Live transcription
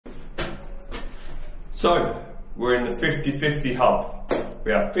So, we're in the 50-50 hub.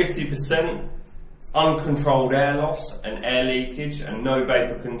 We have 50% uncontrolled air loss and air leakage and no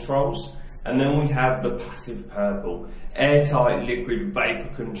vapor controls. And then we have the Passive Purple, airtight liquid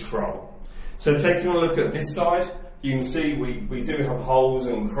vapor control. So taking a look at this side, you can see we do have holes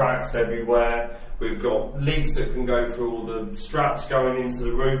and cracks everywhere. We've got leaks that can go through all the straps going into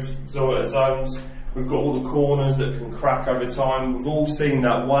the roof zones. We've got all the corners that can crack over time. We've all seen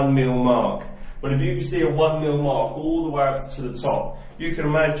that 1 mil mark. Well, if you see a 1 mil mark all the way up to the top, you can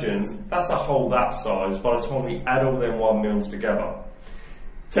imagine that's a hole that size by the time we add all them 1 mils together.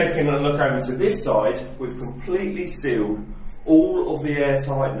 Taking a look over to this side, we've completely sealed all of the air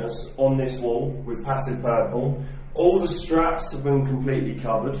tightness on this wall with Passive Purple. All the straps have been completely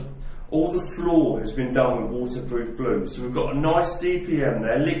covered. All the floor has been done with waterproof glue. So we've got a nice DPM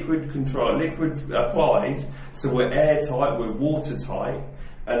there, liquid control, liquid applied, so we're airtight, we're watertight.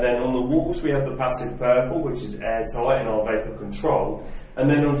 And then on the walls we have the Passive Purple, which is airtight and our vapor control. And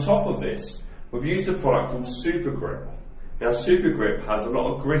then on top of this, we've used a product called SuperGrip. Now SuperGrip has a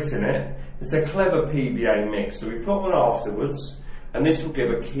lot of grit in it. It's a clever PVA mix, so we put one afterwards, and this will give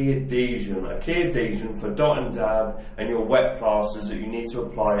a key adhesion for dot and dab and your wet plasters that you need to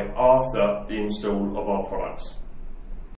apply after the install of our products.